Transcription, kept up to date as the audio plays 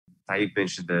you've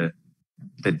mentioned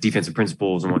the defensive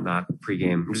principles and whatnot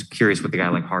pregame. I'm just curious with the guy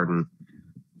like Harden,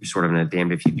 you're sort of in a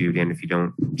damned if you do, damned if you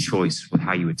don't choice with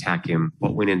how you attack him.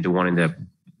 What went into wanting to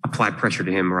apply pressure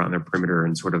to him around their perimeter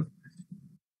and sort of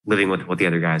living with what the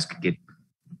other guys could get?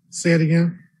 Say it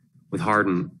again. With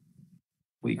Harden,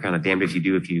 well, you kind of damned if you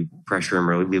do if you pressure him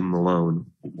or leave him alone.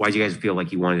 Why do you guys feel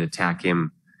like you wanted to attack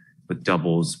him with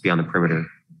doubles beyond the perimeter?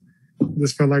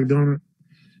 Just felt like doing it.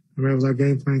 I mean, it was our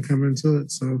game plan coming into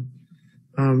it. So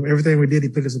everything we did, he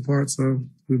picked us apart. So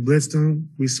we blitzed him,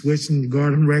 we switched him,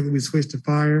 guarded him regularly, we switched to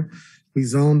fire, we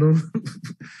zoned him.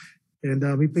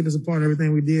 And we picked us apart.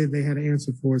 Everything we did, they had an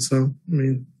answer for it. So, I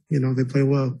mean, they played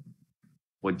well.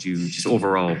 What'd you just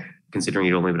overall, considering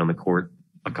you'd only been on the court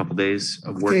a couple days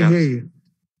of workouts? I can't hear you.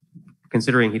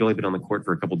 Considering he'd only been on the court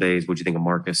for a couple days, what'd you think of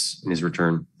Marcus in his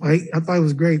return? I thought it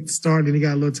was great start, and he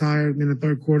got a little tired. In the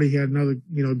third quarter, he had another,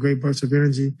 great burst of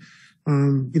energy.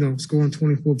 Scoring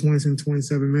 24 points in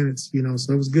 27 minutes,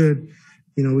 so it was good.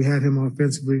 We had him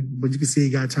offensively, but you can see he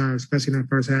got tired, especially in that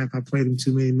first half. I played him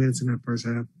too many minutes in that first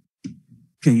half.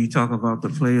 Can you talk about the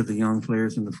play of the young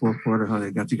players in the fourth quarter, how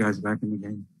they got you guys back in the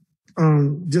game?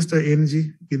 Just their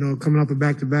energy, coming up a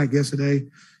back-to-back yesterday.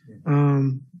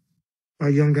 Our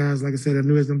young guys, like I said, I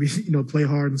knew it was going to be, play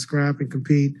hard and scrap and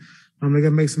compete. They're going to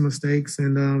make some mistakes.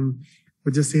 And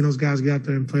but just seeing those guys get out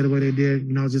there and play the way they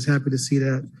did, I was just happy to see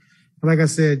that. But like I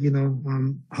said,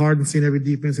 Harden seen every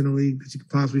defense in the league that you could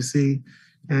possibly see.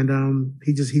 And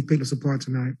he picked us apart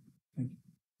tonight.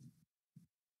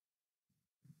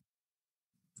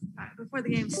 Before the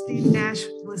game, Steve Nash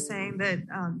was saying that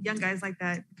young guys like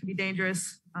that could be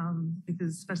dangerous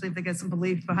because especially if they get some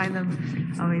belief behind them.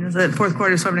 I mean, is the fourth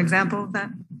quarter sort of an example of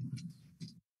that?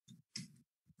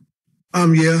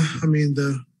 Yeah. I mean,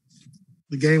 the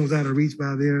game was out of reach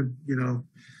by then.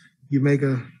 You make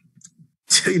a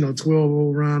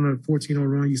 12-0 run or 14-0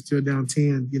 run, you still down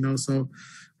 10. So,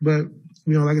 but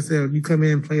like I said, you come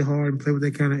in, play hard, and play with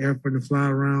that kind of effort and fly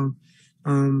around.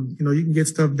 You can get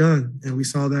stuff done. And we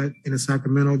saw that in the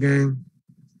Sacramento game.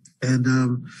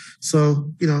 And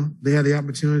so, they had the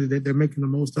opportunity. They're making the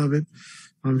most of it.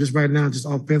 Just right now, just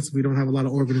offensively, we don't have a lot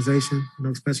of organization,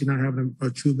 especially not having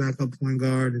a true backup point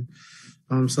guard.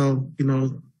 And so,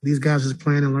 these guys just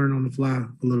playing and learning on the fly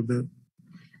a little bit.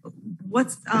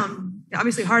 What's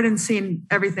obviously Harden's seen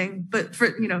everything, but for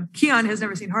Keon has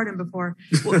never seen Harden before.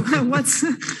 What is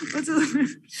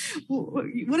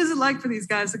it like for these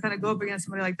guys to kind of go up against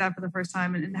somebody like that for the first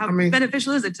time, and how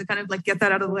beneficial is it to kind of like get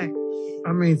that out of the way?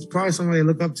 I mean, it's probably somebody they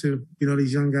look up to.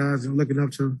 These young guys and looking up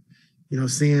to,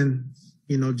 seeing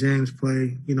James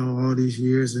play, all these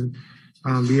years and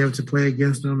be able to play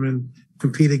against them and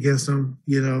compete against them.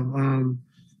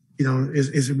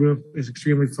 It's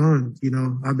extremely fun.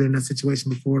 I've been in that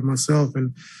situation before myself,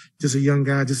 and just a young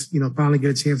guy, just, finally get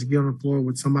a chance to get on the floor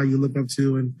with somebody you look up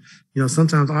to and,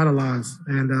 sometimes idolize.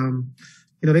 And,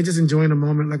 they're just enjoying the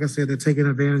moment. Like I said, they're taking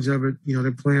advantage of it.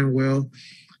 They're playing well.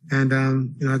 And, I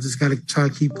just got to try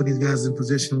to keep putting these guys in a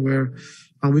position where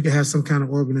we can have some kind of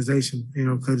organization,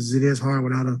 because it is hard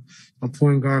without a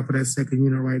point guard for that second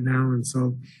unit right now. And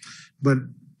so, but,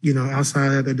 outside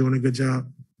of that, they're doing a good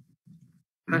job.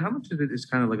 How much of it is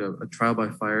kind of like a trial by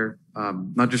fire,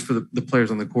 not just for the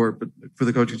players on the court, but for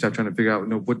the coaching staff trying to figure out,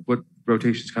 what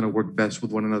rotations kind of work best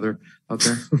with one another out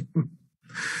there?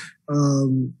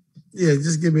 Yeah,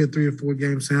 just give me a 3 or 4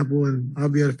 game sample and I'll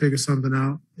be able to figure something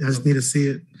out. I just need to see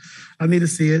it. I need to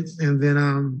see it. And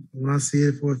then when I see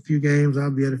it for a few games,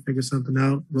 I'll be able to figure something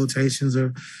out, rotations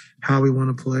or how we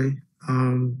want to play.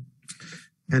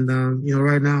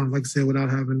 Right now, like I said, without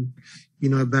having,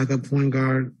 a backup point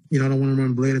guard, I don't want to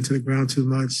run Blade into the ground too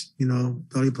much.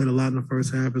 Thought he played a lot in the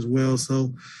first half as well.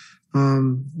 So,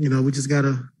 we just got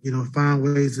to, find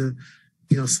ways to,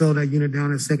 slow that unit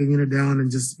down, that second unit down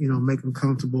and just, make them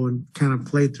comfortable and kind of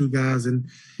play through guys and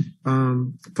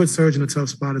put Serge in a tough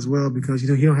spot as well because, he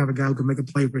don't have a guy who can make a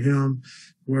play for him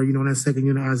where, in that second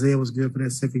unit, Isaiah was good for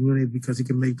that second unit because he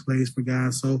can make plays for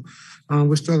guys. So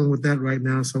we're struggling with that right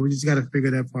now. So we just got to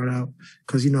figure that part out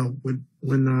because, with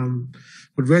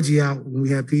Reggie out, when we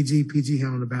had PG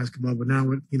handling the basketball, but now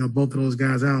with, both of those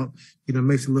guys out, it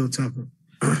makes it a little tougher.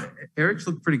 Eric's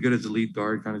looked pretty good as a lead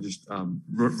guard, kind of just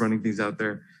running things out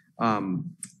there.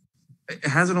 It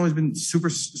hasn't always been super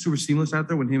seamless out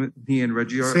there when he and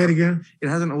Reggie are. Say it again. It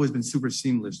hasn't always been super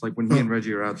seamless, like when he and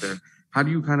Reggie are out there. How do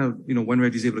you kind of, when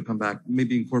Reggie's able to come back,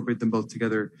 maybe incorporate them both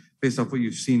together based off what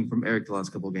you've seen from Eric the last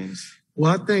couple of games?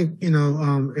 Well, I think,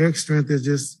 Eric's strength is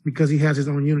just because he has his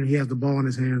own unit, he has the ball in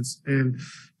his hands. And,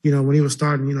 when he was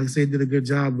starting, he said he did a good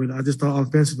job, but I just thought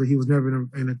offensively he was never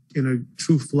in a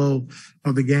true flow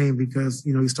of the game because,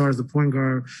 he started as a point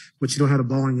guard, but you don't have the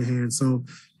ball in your hands. So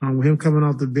with him coming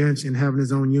off the bench and having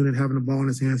his own unit, having the ball in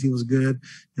his hands, he was good.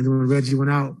 And then when Reggie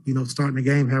went out, starting the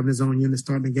game, having his own unit,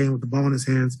 starting the game with the ball in his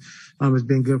hands, has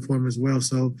been good for him as well.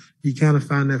 So you kind of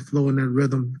find that flow and that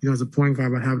rhythm, as a point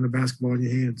guard by having the basketball in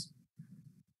your hands.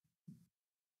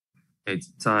 Hey,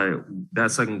 Ty, that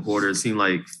second quarter, it seemed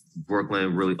like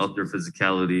Brooklyn really upped their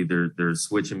physicality. Their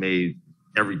switching made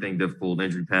everything difficult,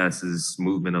 entry passes,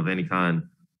 movement of any kind.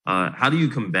 How do you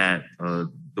combat the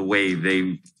way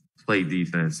they play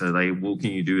defense? What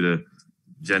can you do to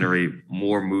generate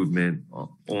more movement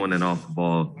on and off the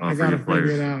ball I for your gotta players?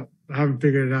 figure it out. I haven't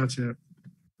figured it out yet.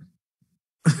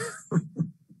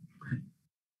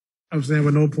 I'm saying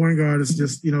with no point guard, it's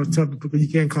just, it's tough because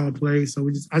you can't call plays. So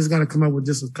I just got to come up with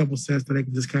just a couple sets that they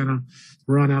can just kind of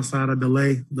run outside of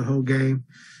delay the whole game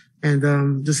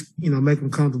and just, make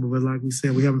them comfortable. But like we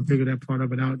said, we haven't figured that part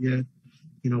of it out yet.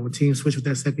 When teams switch with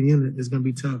that second unit, it's going to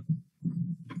be tough.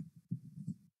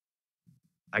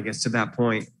 I guess to that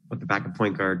point, with the backup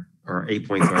point guard or a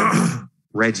point guard,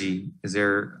 Reggie, is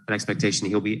there an expectation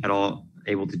he'll be at all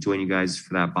able to join you guys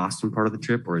for that Boston part of the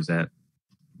trip, or is that?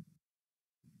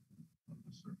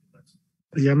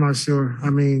 Yeah, I'm not sure. I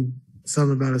mean,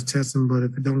 something about his testing, but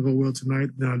if it don't go well tonight,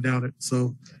 then I doubt it.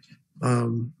 So,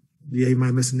 he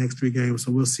might miss the next 3 games.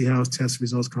 So we'll see how his test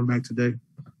results come back today.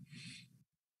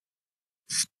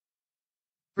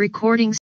 Recording